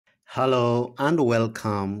Hello and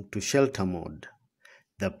welcome to Shelter Mode,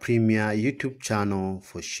 the premier YouTube channel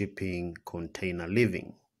for shipping container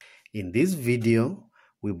living. In this video,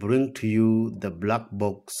 we bring to you the black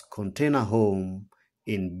box container home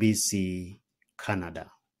in BC, Canada,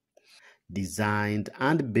 designed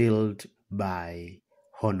and built by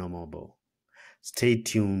Honomobo. Stay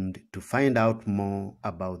tuned to find out more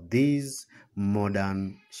about this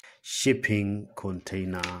modern shipping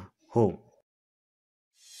container home.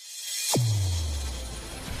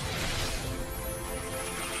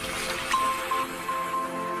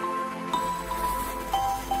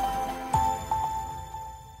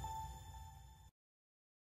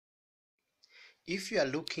 If you are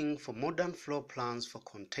looking for modern floor plans for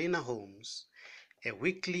container homes, a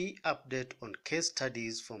weekly update on case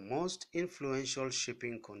studies for most influential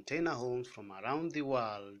shipping container homes from around the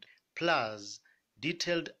world, plus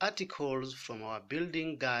detailed articles from our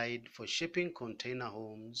building guide for shipping container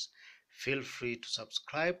homes, feel free to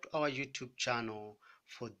subscribe to our YouTube channel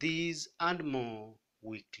for these and more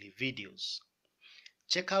weekly videos.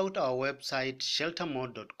 Check out our website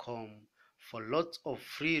sheltermode.com for lots of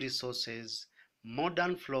free resources,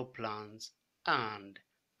 modern floor plans, and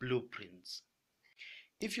blueprints.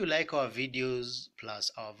 If you like our videos plus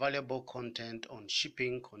our valuable content on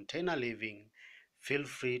shipping container living, feel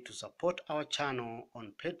free to support our channel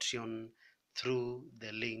on Patreon through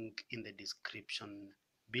the link in the description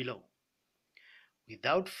below.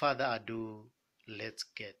 Without further ado, let's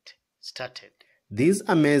get started. This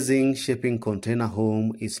amazing shipping container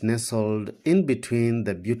home is nestled in between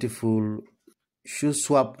the beautiful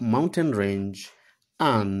Shuswap Mountain Range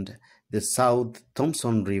and the South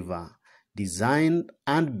Thompson River, designed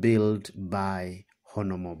and built by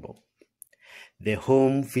Honomobo. The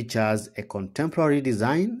home features a contemporary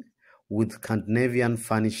design with Scandinavian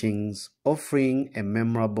furnishings, offering a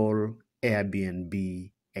memorable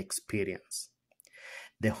Airbnb experience.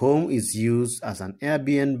 The home is used as an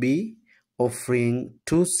Airbnb, offering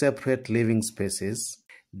two separate living spaces.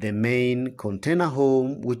 The main container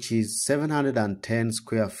home, which is 710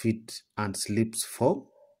 square feet and sleeps 4,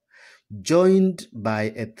 joined by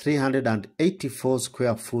a 384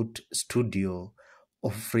 square foot studio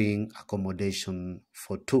offering accommodation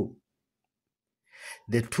for 2.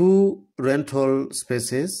 The 2 rental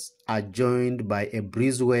spaces are joined by a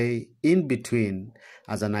breezeway in between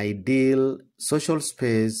as an ideal social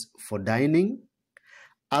space for dining,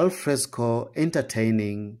 alfresco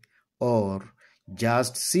entertaining, or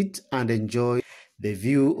just sit and enjoy the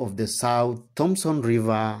view of the South Thompson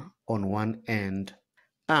River on one end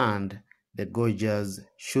and the gorgeous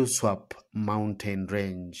Shuswap Mountain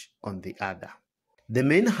Range on the other. The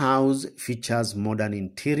main house features modern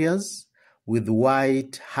interiors with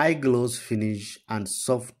white high gloss finish and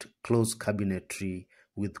soft close cabinetry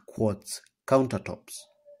with quartz countertops.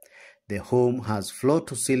 The home has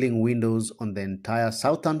floor-to-ceiling windows on the entire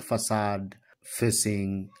southern facade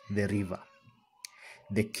facing the river.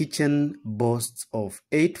 The kitchen boasts of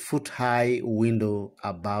 8-foot-high window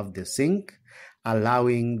above the sink,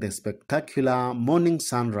 allowing the spectacular morning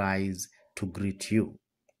sunrise to greet you.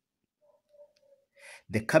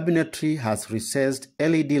 The cabinetry has recessed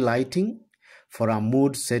LED lighting for a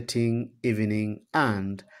mood-setting evening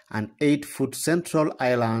and an 8-foot central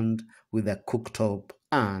island with a cooktop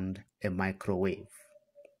and a microwave.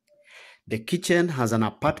 The kitchen has an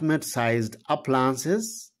apartment-sized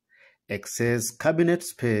appliances, excess cabinet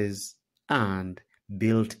space, and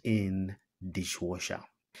built-in dishwasher.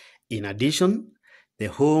 In addition, the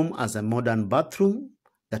home has a modern bathroom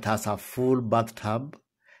that has a full bathtub,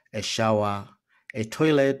 a shower, a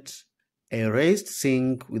toilet, a raised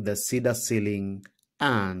sink with a cedar ceiling,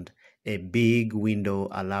 and a big window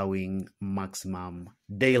allowing maximum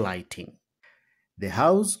daylighting. The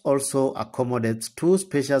house also accommodates 2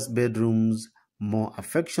 spacious bedrooms, more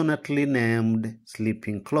affectionately named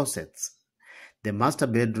sleeping closets. The master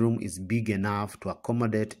bedroom is big enough to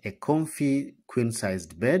accommodate a comfy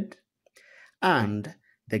queen-sized bed, and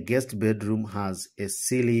the guest bedroom has a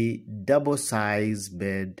silly double-sized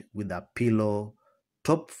bed with a pillow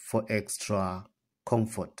top for extra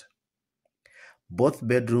comfort. Both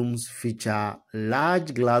bedrooms feature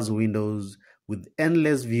large glass windows with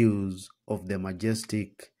endless views of the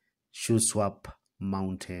majestic Shuswap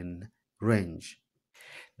Mountain Range.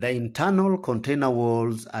 The internal container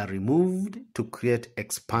walls are removed to create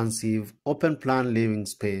expansive open-plan living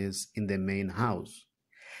space in the main house.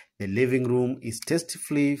 The living room is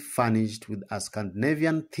tastefully furnished with a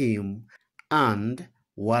Scandinavian theme and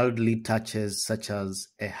worldly touches such as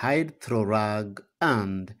a hide throw rug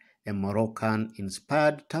and a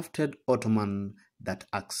Moroccan-inspired tufted ottoman that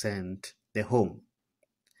accent the home.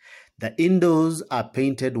 The indoors are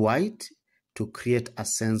painted white to create a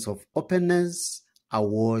sense of openness,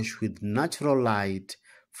 awash with natural light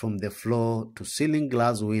from the floor to ceiling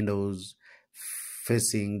glass windows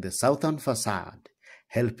facing the southern facade,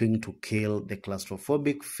 helping to kill the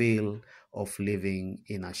claustrophobic feel of living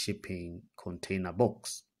in a shipping container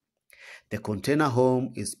box. The container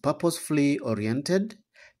home is purposefully oriented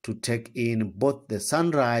to take in both the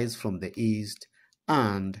sunrise from the east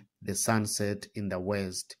and the sunset in the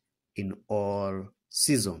west in all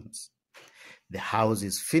seasons. The house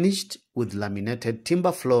is finished with laminated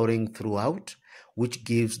timber flooring throughout, which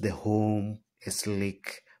gives the home a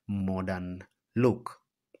sleek, modern look.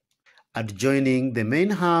 Adjoining the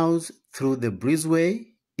main house through the breezeway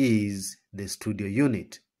is the studio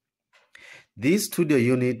unit. This studio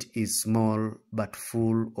unit is small but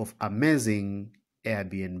full of amazing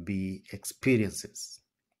Airbnb experiences.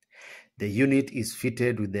 The unit is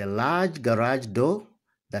fitted with a large garage door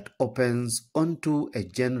that opens onto a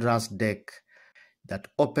generous deck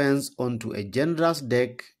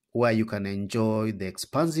where you can enjoy the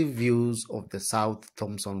expansive views of the South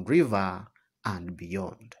Thompson River and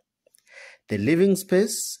beyond. The living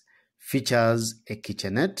space features a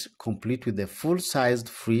kitchenette complete with a full-sized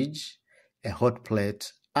fridge, a hot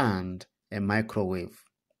plate, and a microwave.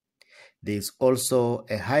 There is also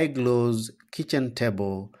a high-gloss kitchen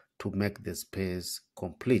table to make the space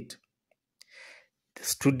complete. The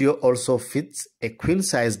studio also fits a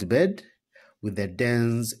queen-sized bed with a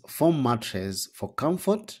dense foam mattress for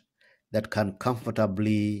comfort that can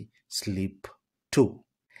comfortably sleep too.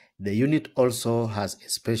 The unit also has a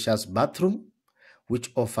spacious bathroom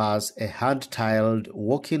which offers a hand-tiled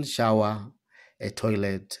walk-in shower, a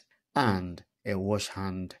toilet, and a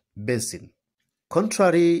wash-hand basin.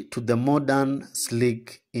 Contrary to the modern,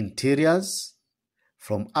 sleek interiors,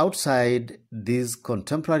 from outside, this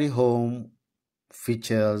contemporary home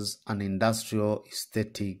features an industrial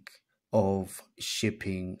aesthetic of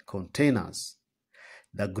shipping containers.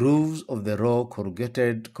 The grooves of the raw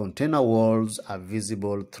corrugated container walls are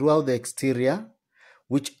visible throughout the exterior,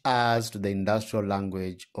 which adds to the industrial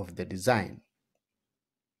language of the design.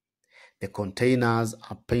 The containers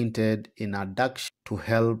are painted in a dark shade to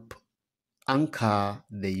help anchor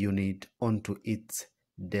the unit onto its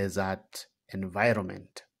desert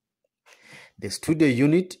environment. The studio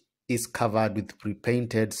unit is covered with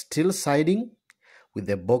pre-painted steel siding with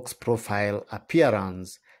a box profile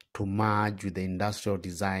appearance to merge with the industrial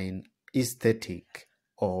design aesthetic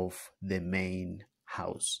of the main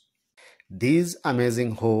house. This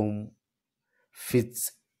amazing home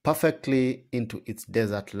fits perfectly into its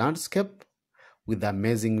desert landscape with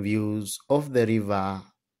amazing views of the river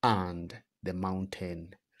and the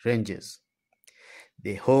mountain ranges.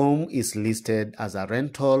 The home is listed as a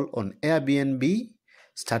rental on Airbnb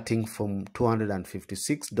starting from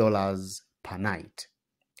 $256 per night.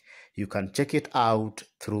 You can check it out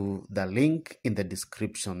through the link in the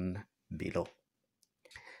description below.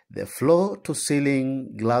 The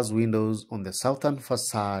floor-to-ceiling glass windows on the southern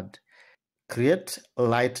facade create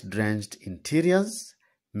light-drenched interiors,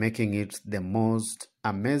 making it the most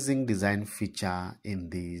amazing design feature in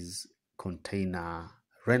this container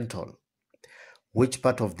rental. Which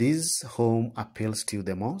part of this home appeals to you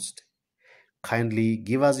the most? Kindly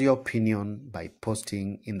give us your opinion by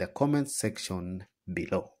posting in the comments section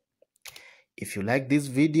below. If you like this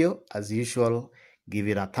video, as usual, give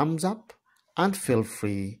it a thumbs up and feel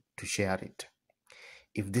free to share it.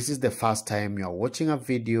 If this is the first time you are watching a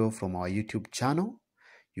video from our YouTube channel,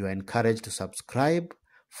 you are encouraged to subscribe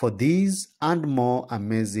for these and more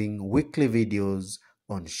amazing weekly videos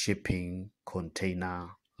on shipping container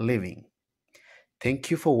living.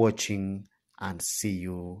 Thank you for watching and see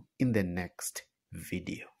you in the next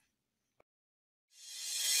video.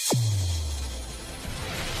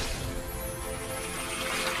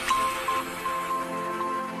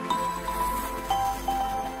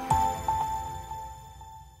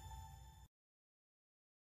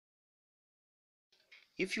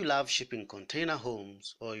 If you love shipping container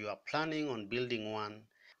homes or you are planning on building one,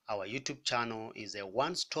 our YouTube channel is a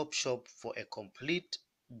one-stop shop for a complete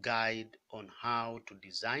guide on how to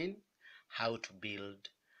design, how to build,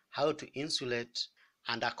 how to insulate,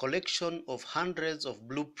 and a collection of hundreds of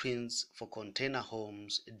blueprints for container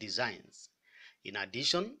homes designs. In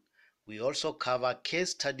addition, we also cover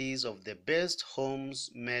case studies of the best homes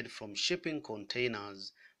made from shipping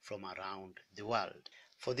containers from around the world.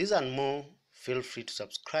 For this and more, feel free to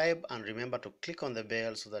subscribe and remember to click on the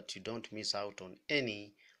bell so that you don't miss out on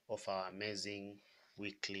any of our amazing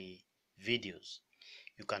weekly videos.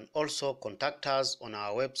 You can also contact us on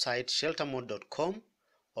our website sheltermode.com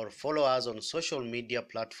or follow us on social media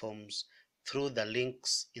platforms through the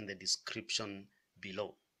links in the description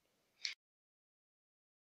below.